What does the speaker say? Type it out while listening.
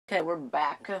Okay, we're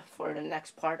back for the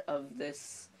next part of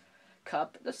this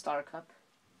cup, the Star Cup.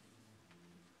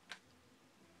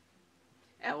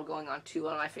 And we're going on to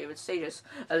one of my favorite stages,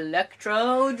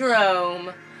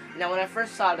 Electrodrome. Now, when I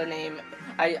first saw the name,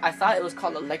 I thought it was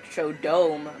called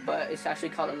Electrodome, but it's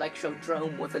actually called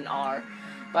Electrodrome with an R.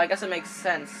 But I guess it makes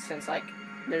sense since, like,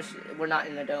 we're not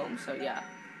in a dome, so yeah.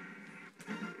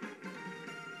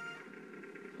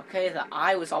 Okay, the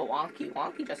eye was all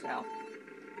wonky just now.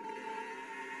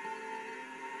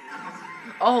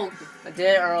 Oh, I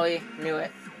did it early. Knew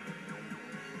it.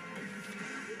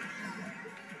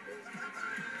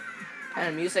 And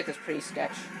the music is pretty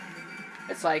sketch.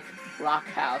 It's like Rock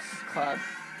House Club.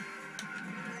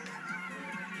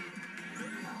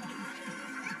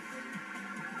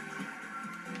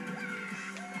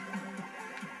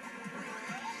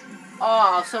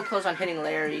 Oh, I was so close on hitting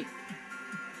Larry.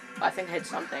 I think I hit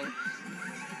something.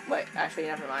 Wait, actually,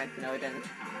 never mind. No, I didn't.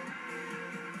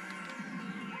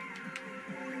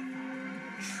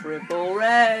 Triple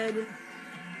red.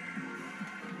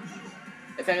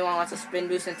 If anyone wants to spin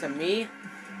boost into me,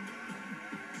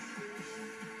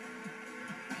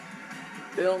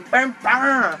 boom, bam,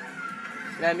 bam.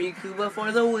 Let me Cuba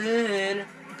for the win.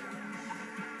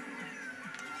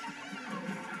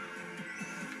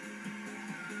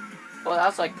 Well, that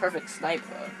was like perfect snipe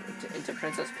into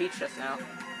Princess Peach just now.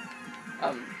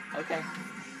 Okay.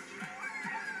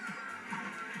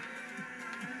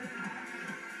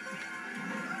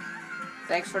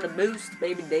 Thanks for the boost,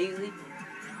 baby Daisy.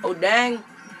 Oh, dang.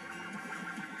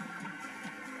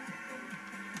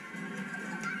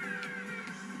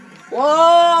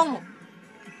 Whoa!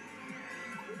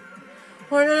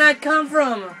 Where did that come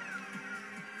from?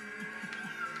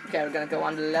 Okay, we're gonna go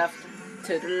on the left,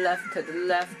 to the left, to the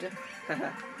left.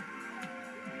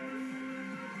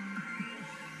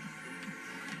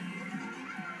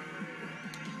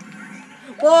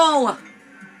 Whoa!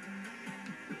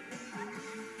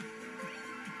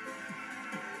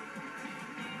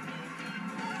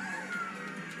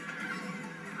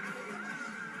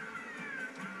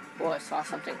 Whoa, I saw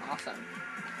something awesome.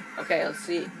 Okay, let's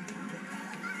see.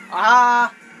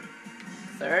 Ah!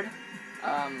 Third?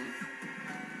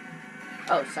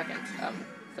 Oh, second.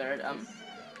 Third, I'm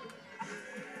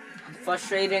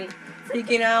frustrating,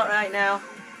 freaking out right now.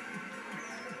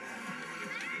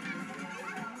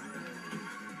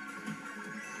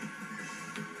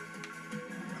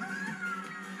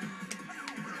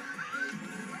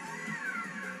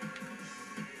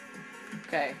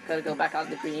 Okay, gotta go back out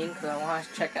the green because I want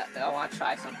to check out. I want to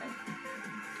try something.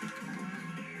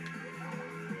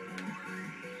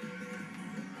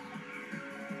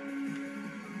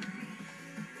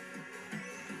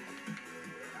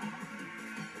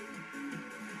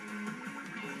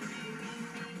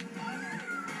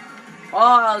 Oh,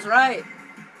 I was right.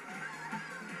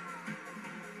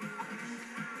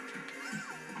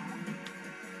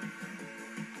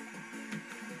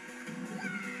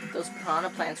 Those piranha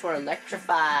plants were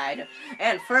electrified.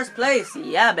 And first place,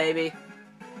 yeah, baby.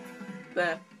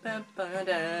 Ba, ba, ba,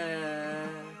 da.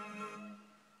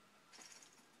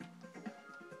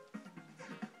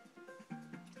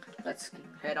 Let's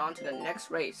head on to the next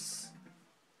race.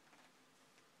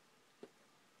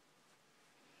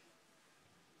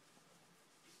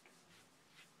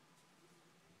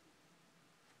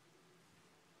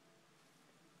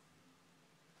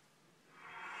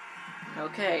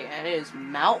 Okay, and it is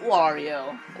Mount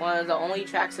Wario, one of the only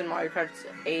tracks in Mario Kart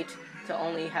 8 to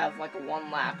only have like one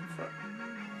lap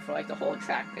for like the whole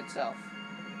track itself.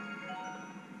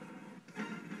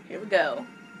 Here we go.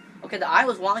 Okay, the eye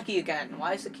was wonky again.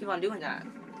 Why does it keep on doing that?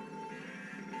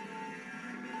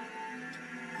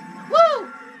 Woo!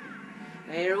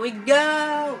 Here we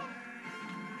go!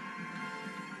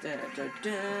 Da, da,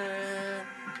 da.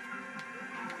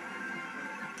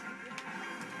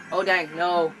 Oh dang,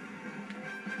 no.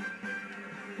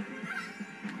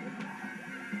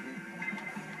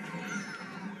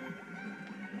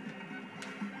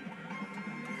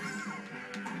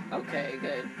 Okay,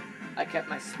 good. I kept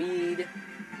my speed.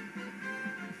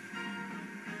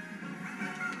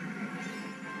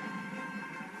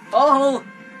 Oh!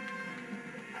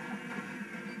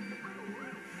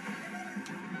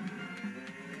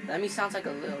 Lemmy sounds like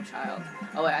a little child.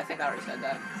 Oh wait, I think I already said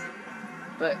that.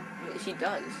 But he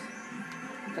does.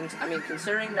 I mean,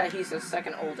 considering that he's the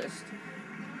second oldest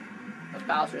of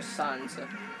Bowser's sons,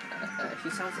 he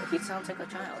sounds like a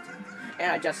child.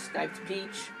 And I just sniped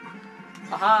Peach.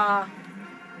 Aha!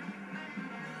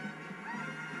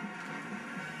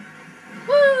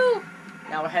 Woo!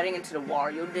 Now we're heading into the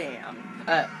Wario Dam.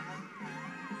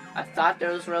 I thought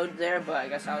there was road there, but I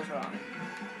guess I was wrong.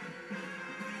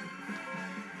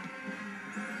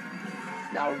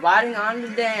 now riding on the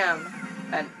dam.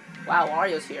 And wow,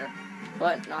 Mario's here,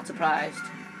 but not surprised.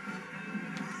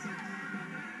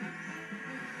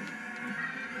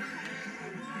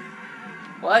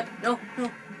 What? No,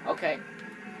 no. Okay.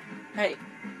 Hey,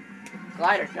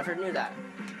 glider. Never knew that.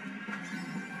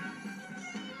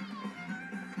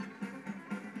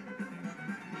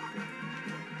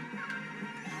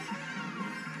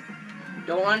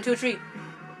 Don't run into a tree.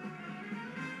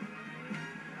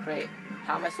 Great.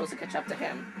 How am I supposed to catch up to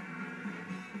him?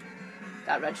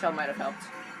 That red shell might have helped.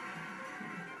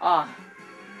 Ah.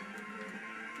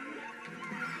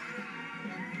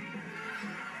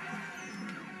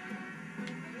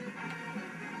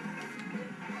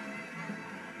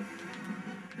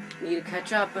 Need to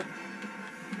catch up.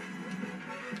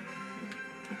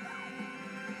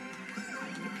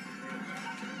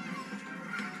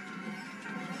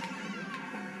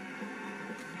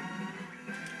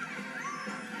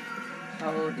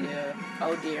 Oh dear.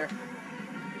 Oh dear.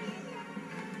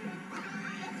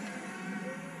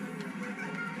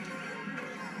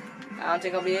 I don't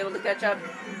think I'll be able to catch up.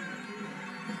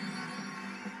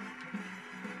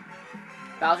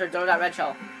 Bowser, throw that red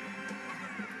shell.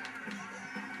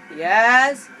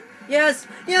 Yes! Yes!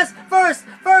 Yes! First!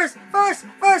 First! First!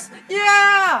 First!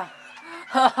 Yeah!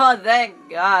 Oh, thank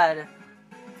God.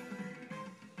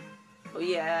 Oh,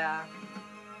 yeah.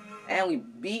 And we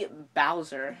beat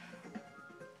Bowser.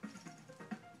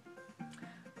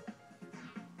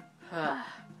 That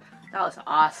was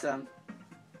awesome.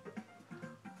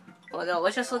 Well, no,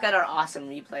 let's just look at our awesome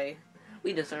replay.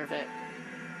 We deserve it.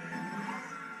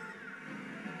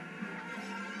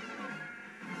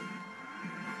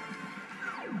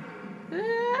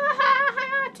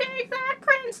 Take that,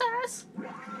 princess!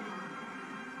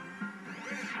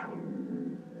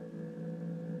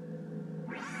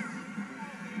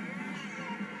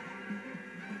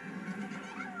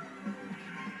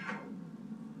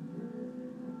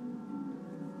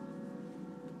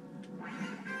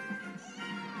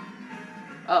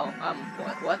 Oh,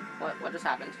 what just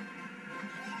happened?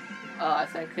 I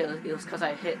think it was because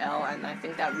I hit L, and I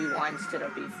think that rewinds to the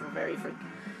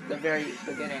very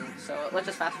beginning. So let's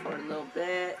just fast forward a little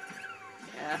bit.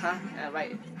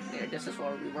 Right there. This is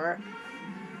where we were.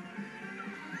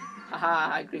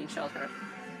 Haha, green shelter.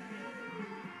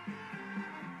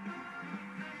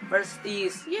 Versus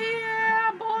these.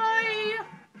 Yeah, boy!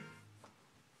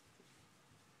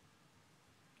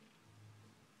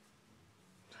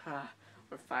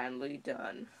 We're finally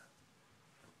done.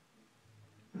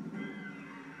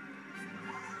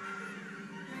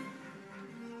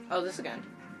 Oh, this again.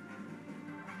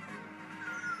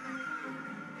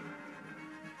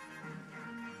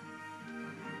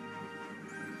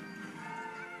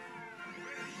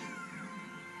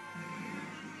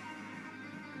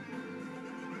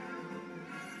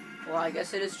 Well, I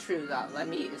guess it is true that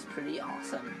Lemmy is pretty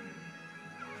awesome.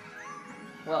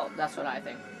 Well, that's what I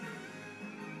think.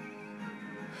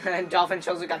 And Dolphin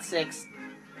Chosen got 6.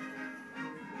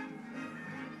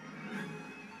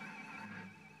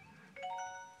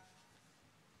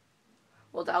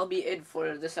 Well, that'll be it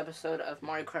for this episode of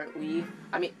Mario Kart Wii.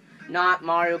 I mean, not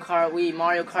Mario Kart Wii,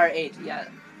 Mario Kart 8. Yeah,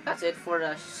 that's it for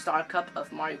the Star Cup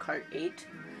of Mario Kart 8.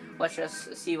 Let's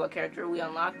just see what character we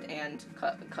unlocked and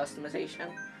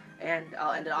customization. And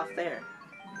I'll end it off there.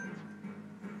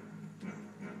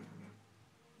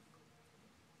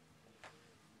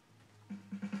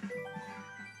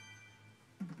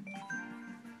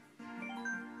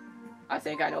 I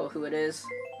think I know who it is.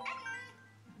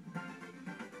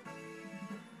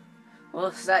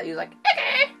 What's that? He's like,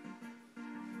 okay.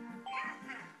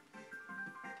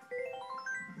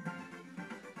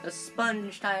 The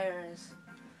sponge tires.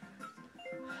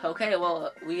 Okay,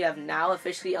 well, we have now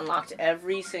officially unlocked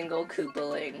every single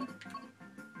Koopaling.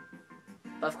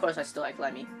 But of course, I still like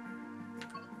Lemmy.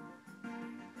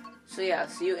 So yeah,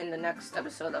 see you in the next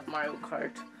episode of Mario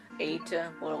Kart 8,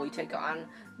 where we take on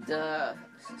the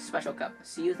Special Cup.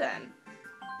 See you then.